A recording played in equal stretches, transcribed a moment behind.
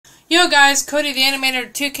Yo guys, Cody the Animator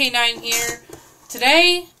 2K9 here.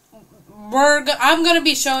 Today, I'm going to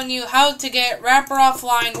be showing you how to get Rapper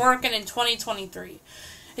Offline working in 2023.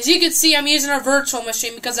 As you can see, I'm using a virtual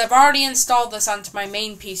machine because I've already installed this onto my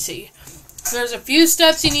main PC. So there's a few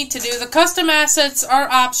steps you need to do. The custom assets are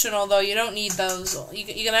optional though, you don't need those. You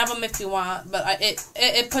can have them if you want, but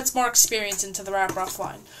it puts more experience into the Rapper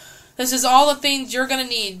Offline. This is all the things you're going to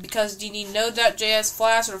need because you need Node.js,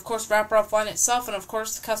 Flash, and of course Rapper Offline itself, and of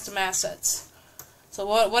course the custom assets. So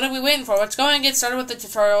what are we waiting for? Let's go ahead and get started with the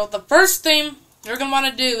tutorial. The first thing you're going to want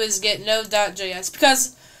to do is get Node.js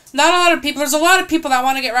because not a lot of people, there's a lot of people that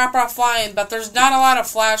want to get Rapper Offline, but there's not a lot of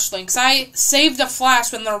Flash links. I saved a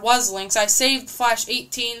Flash when there was links. I saved Flash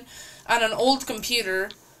 18 on an old computer,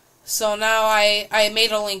 so now I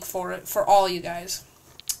made a link for it for all you guys.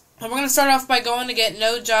 And we're going to start off by going to get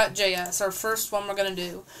Node.js, our first one we're going to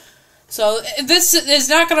do. So this is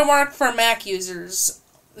not going to work for Mac users.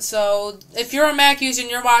 So if you're a Mac user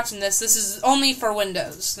and you're watching this, this is only for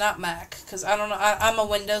Windows, not Mac. Because I don't know, I'm a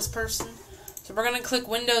Windows person. So we're going to click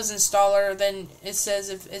Windows Installer, then it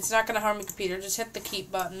says if it's not going to harm your computer, just hit the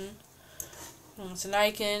keep button. So now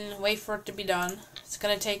you can wait for it to be done. It's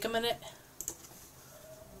going to take a minute.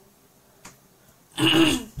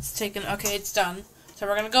 It's taken, okay, it's done. So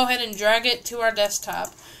we're going to go ahead and drag it to our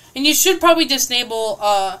desktop. And you should probably disable,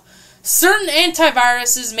 certain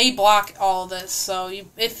antiviruses may block all this. So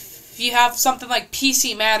if you have something like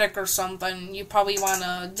PCmatic or something, you probably want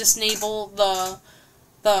to disable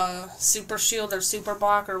the Super Shield or Super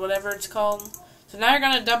Block or whatever it's called. So now you're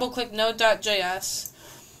going to double click Node.js.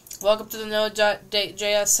 Welcome to the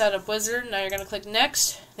Node.js setup wizard. Now you're going to click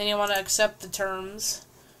next. Then you want to accept the terms.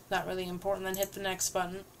 Not really important. Then hit the next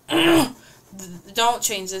button. Don't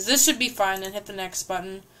change this. This should be fine. Then hit the next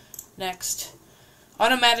button. Next.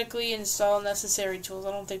 Automatically install necessary tools.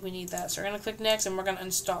 I don't think we need that. So we're going to click next and we're going to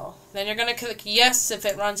install. Then you're going to click yes if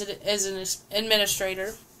it runs it as an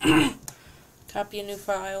administrator. Copy new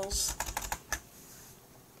files.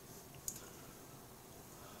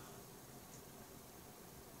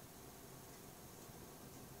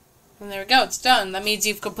 And there we go. It's done. That means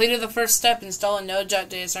you've completed the first step, installing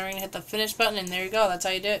Node.js. Now we're going to hit the finish button and there you go. That's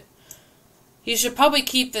how you do it. You should probably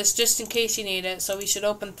keep this just in case you need it. So we should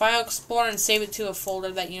open File Explorer and save it to a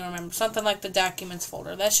folder that you remember. Something like the Documents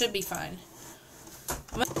folder. That should be fine.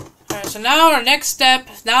 Alright, so now our next step,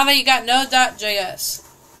 now that you got Node.js,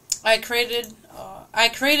 I created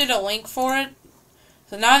a link for it.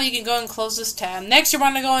 So now that you can go and close this tab. Next you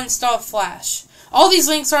want to go install Flash. All these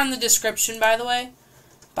links are in the description, by the way.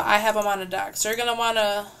 But I have them on a doc. So you're going to want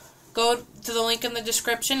to go to the link in the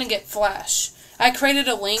description and get Flash. I created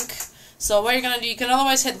a link. So what you're going to do, you can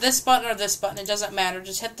otherwise hit this button or this button. It doesn't matter.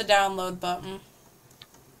 Just hit the download button.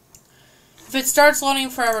 If it starts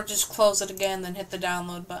loading forever, just close it again. Then hit the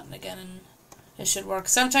download button again. And it should work.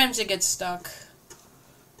 Sometimes it gets stuck.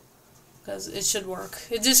 Because it should work.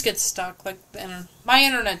 It just gets stuck. Like my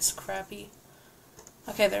internet's crappy.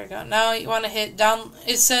 Okay, there we go. Now you want to hit down.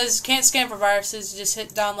 It says can't scan for viruses. Just hit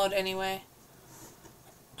download anyway.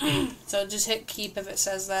 So just hit keep if it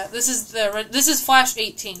says that. This is Flash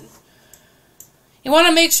 18. You want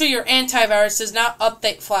to make sure your antivirus does not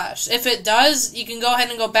update Flash. If it does, you can go ahead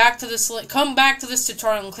and go back to this link. Come back to this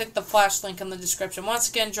tutorial and click the Flash link in the description. Once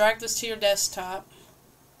again, drag this to your desktop.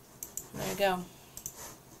 There you go.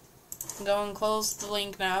 Go and close the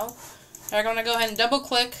link now. You're going to go ahead and double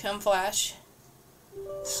click on Flash.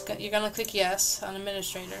 You're going to click yes on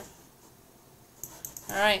administrator.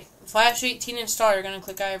 Alright, Flash 18 install. You're going to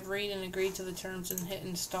click I have read and agree to the terms and hit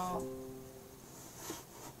install.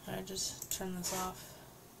 Alright, just turn this off.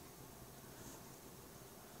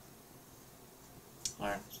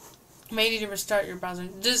 Alright. You may need to restart your browser.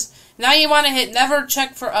 Now you want to hit never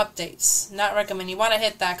check for updates. Not recommend. You want to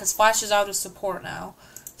hit that because Flash is out of support now.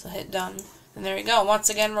 So hit done. And there you go. Once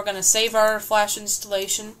again, we're going to save our Flash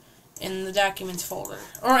installation in the Documents folder.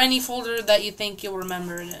 Or any folder that you think you'll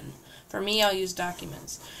remember it in. For me, I'll use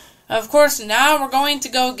Documents. Of course, now we're going to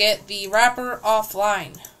go get the Rapper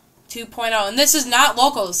Offline 2.0. And this is not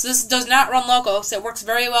localhost. This does not run localhost. It works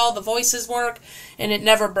very well. The voices work. And it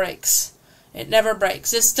never breaks. It never breaks.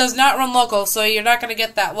 This does not run localhost. So you're not going to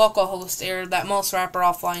get that localhost error that most Rapper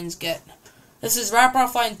Offlines get. This is Rapper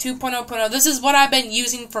Offline 2.0.0. This is what I've been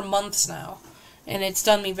using for months now. And it's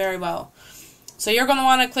done me very well. So you're going to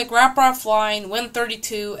want to click Rapper Offline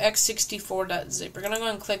Win32 x64.zip. You're going to go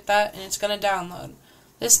and click that and it's going to download.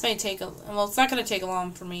 This may take well, it's not going to take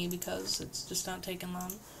long for me because it's just not taking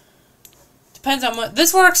long. Depends on what.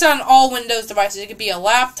 This works on all Windows devices. It could be a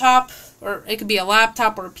laptop or a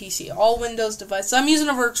PC. All Windows devices. I'm using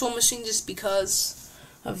a virtual machine just because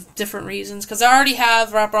of different reasons. Because I already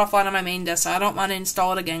have Wrapper Offline on my main desk, so I don't want to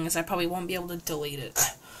install it again because I probably won't be able to delete it.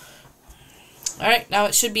 Alright, now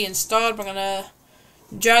it should be installed. We're going to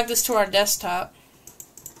drag this to our desktop.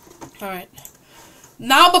 Alright.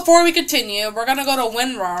 Now, before we continue, we're going to go to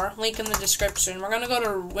WinRAR, link in the description. We're going to go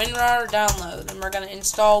to WinRAR download, and we're going to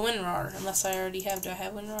install WinRAR, unless I already have. Do I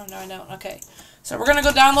have WinRAR? No, I don't. Okay. So we're going to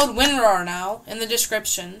go download WinRAR now, in the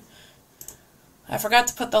description. I forgot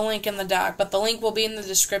to put the link in the doc, but the link will be in the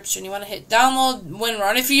description. You want to hit download WinRAR.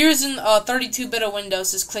 And if you're using 32-bit of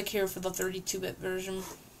Windows, just click here for the 32-bit version.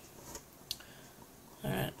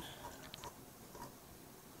 Alright.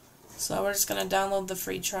 So we're just going to download the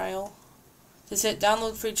free trial. Just hit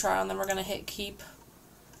download free trial, and then we're going to hit keep.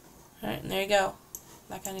 Alright, and there you go.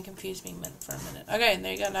 That kind of confused me for a minute. Okay, and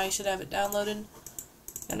there you go. Now you should have it downloaded.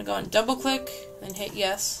 You're going to go and double click, and hit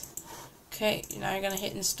yes. Okay, now you're going to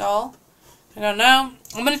hit install. Now,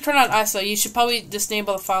 I'm going to turn on ISO. You should probably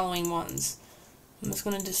disable the following ones. I'm just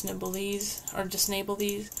going to disable these.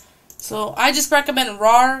 So, I just recommend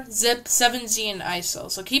RAR, ZIP, 7Z, and ISO.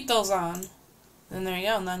 So, keep those on. And there you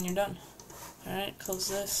go, and then you're done. Alright, close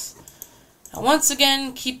this. Now, once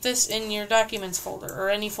again, keep this in your documents folder, or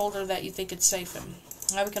any folder that you think it's safe in.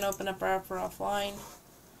 Now we can open up Wrapper Offline.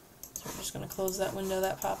 So we're just going to close that window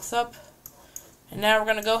that pops up. And now we're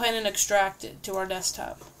going to go ahead and extract it to our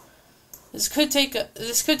desktop. This could take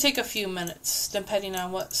a few minutes, depending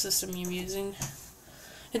on what system you're using.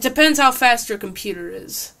 It depends how fast your computer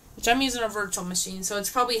is. Which I'm using a virtual machine, so it's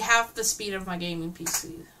probably half the speed of my gaming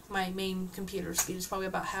PC. My main computer speed is probably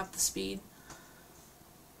about half the speed.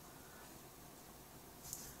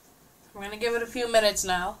 We're going to give it a few minutes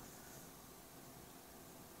now.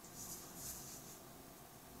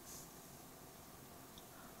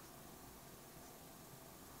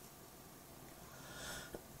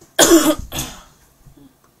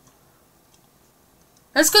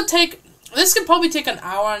 This could probably take an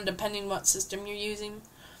hour, depending what system you're using.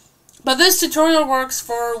 But this tutorial works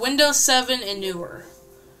for Windows 7 and newer.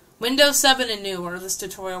 Windows 7 and newer, this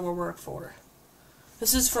tutorial will work for.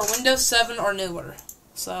 This is for Windows 7 or newer.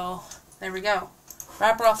 So, there we go.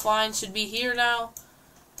 Wrapper Offline should be here now.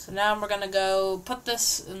 So now we're going to go put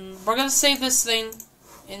this, we're going to save this thing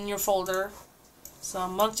in your folder.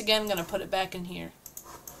 So once again, I'm going to put it back in here.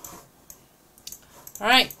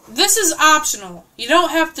 Alright, this is optional. You don't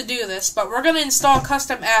have to do this, but we're going to install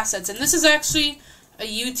custom assets. And this is actually a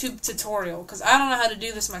YouTube tutorial, because I don't know how to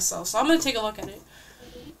do this myself. So I'm going to take a look at it.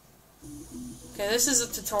 Okay, this is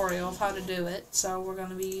a tutorial of how to do it. So we're going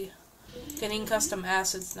to be getting custom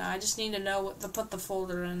assets now. I just need to know what to put the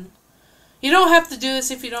folder in. You don't have to do this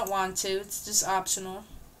if you don't want to. It's just optional.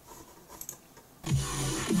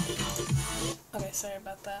 Okay, sorry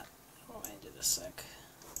about that. I'll wait a sec.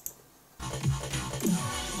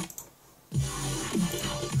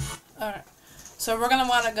 Alright, so we're going to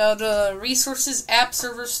want to go to Resources, App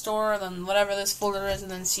Server Store, then whatever this folder is,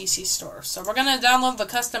 and then CC Store. So we're going to download the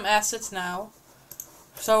custom assets now.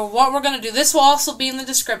 So what we're going to do, this will also be in the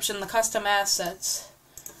description, the custom assets.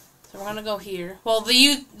 So we're going to go here. Well,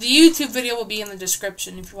 the YouTube video will be in the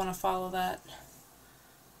description if you want to follow that.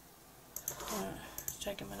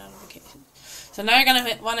 Checking my notifications. So now you're going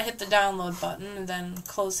to want to hit the download button and then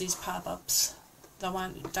close these pop-ups. Don't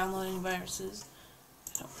want to download any viruses.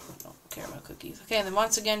 Don't care about cookies. Okay, and then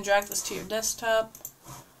once again, drag this to your desktop.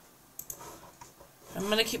 I'm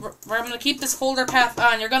going to keep this folder path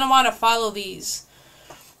on. You're going to want to follow these.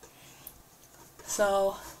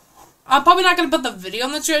 So I'm probably not going to put the video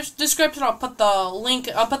in the description. I'll put the link.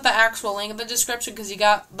 I'll put the actual link in the description because you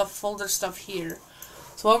got the folder stuff here.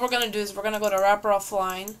 So what we're going to do is we're going to go to Wrapper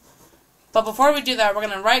Offline. But before we do that, we're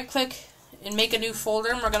going to right-click and make a new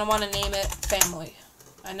folder, and we're going to want to name it Family.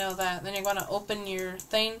 I know that. Then you're going to open your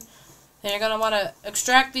thing. Then you're going to want to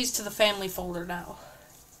extract these to the Family folder now.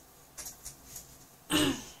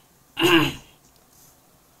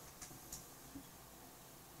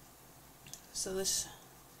 So this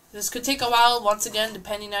could take a while, once again,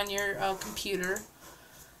 depending on your computer.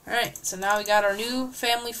 Alright, so now we got our new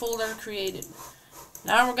Family folder created.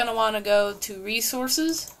 Now we're going to want to go to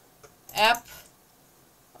Resources, App,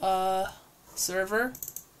 Server,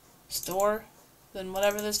 Store, then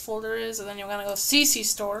whatever this folder is, and then you're going to go CC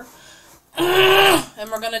Store, and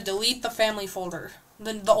we're going to delete the Family folder,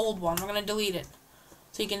 the old one. We're going to delete it.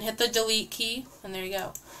 So you can hit the delete key, and there you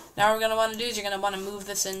go. Now what we're going to want to do is you're going to want to move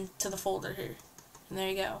this into the folder here. And there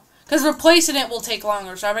you go. Because replacing it will take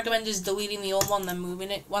longer, so I recommend just deleting the old one, then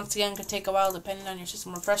moving it. Once again, it could take a while depending on your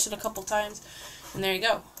system. Refresh it a couple times, and there you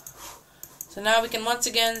go. So now we can once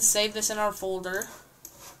again save this in our folder.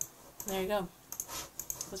 There you go.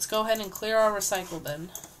 Let's go ahead and clear our recycle bin.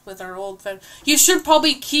 with our old family. You should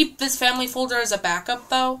probably keep this family folder as a backup,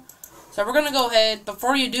 though. So we're going to go ahead,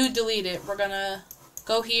 before you do delete it, we're going to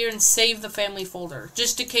go here and save the family folder,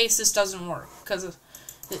 just in case this doesn't work, because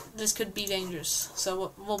this could be dangerous.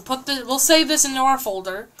 So we'll save this into our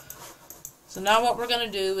folder. So now what we're going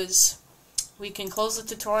to do is we can close the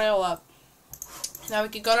tutorial up. Now we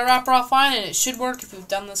can go to Wrapper Offline, and it should work if we've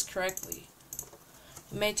done this correctly.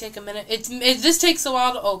 It may take a minute. This takes a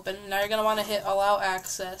while to open. Now you're going to want to hit Allow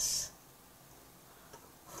Access.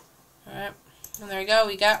 Alright. And there you go.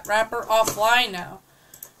 We got Wrapper Offline now.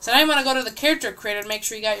 So now you want to go to the character creator to make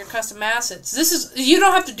sure you got your custom assets. This is, you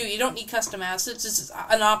don't have to do, you don't need custom assets. This is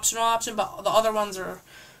an optional option, but the other ones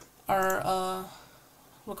are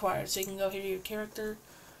required. So you can go here to your character.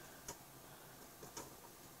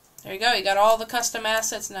 There you go. You got all the custom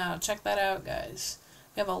assets now. Check that out, guys.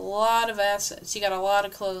 You have a lot of assets. You got a lot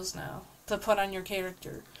of clothes now to put on your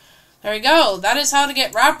character. There you go. That is how to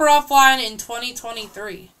get Wrapper Offline in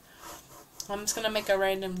 2023. I'm just gonna make a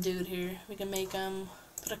random dude here. We can make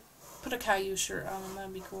put a Caillou shirt on him.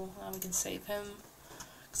 That'd be cool. Now we can save him.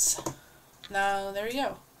 Now there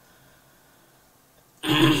you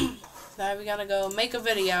go. Now we gotta go make a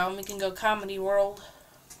video, and we can go Comedy World.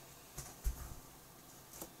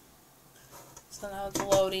 So now it's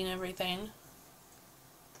loading everything.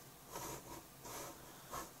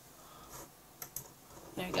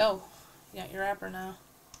 There you go. You got your wrapper now.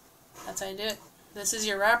 That's how you do it. This is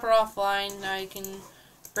your Wrapper Offline. Now you can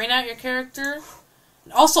bring out your character.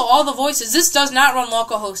 Also, all the voices. This does not run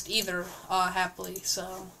localhost either, happily.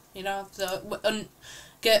 So you don't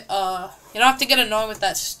have to get annoyed with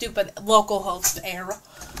that stupid localhost error.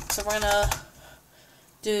 So we're gonna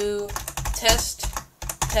do test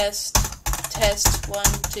 1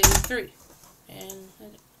 2 3, and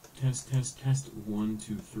test 1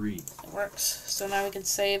 2 3. It works. So now we can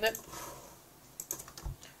save it.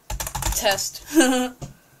 Test.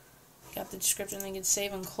 Got the description, then you can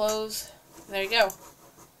save and close. There you go.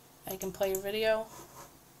 Now you can play your video.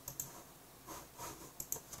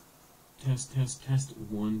 Test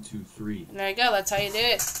 1 2 3. And there you go. That's how you do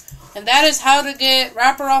it. And that is how to get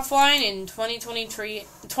Wrapper Offline in 2023.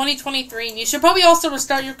 And you should probably also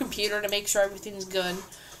restart your computer to make sure everything's good.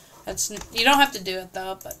 You don't have to do it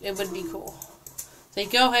though, but it would be cool. So you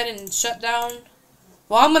go ahead and shut down.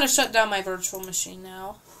 Well, I'm gonna shut down my virtual machine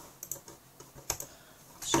now.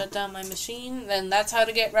 Shut down my machine. Then that's how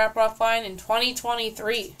to get Wrapper Offline in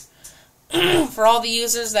 2023. For all the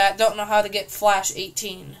users that don't know how to get Flash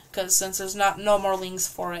 18, because since there's no more links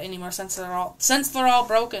for it anymore, since they're all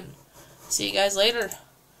broken. See you guys later.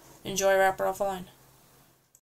 Enjoy Wrapper Offline.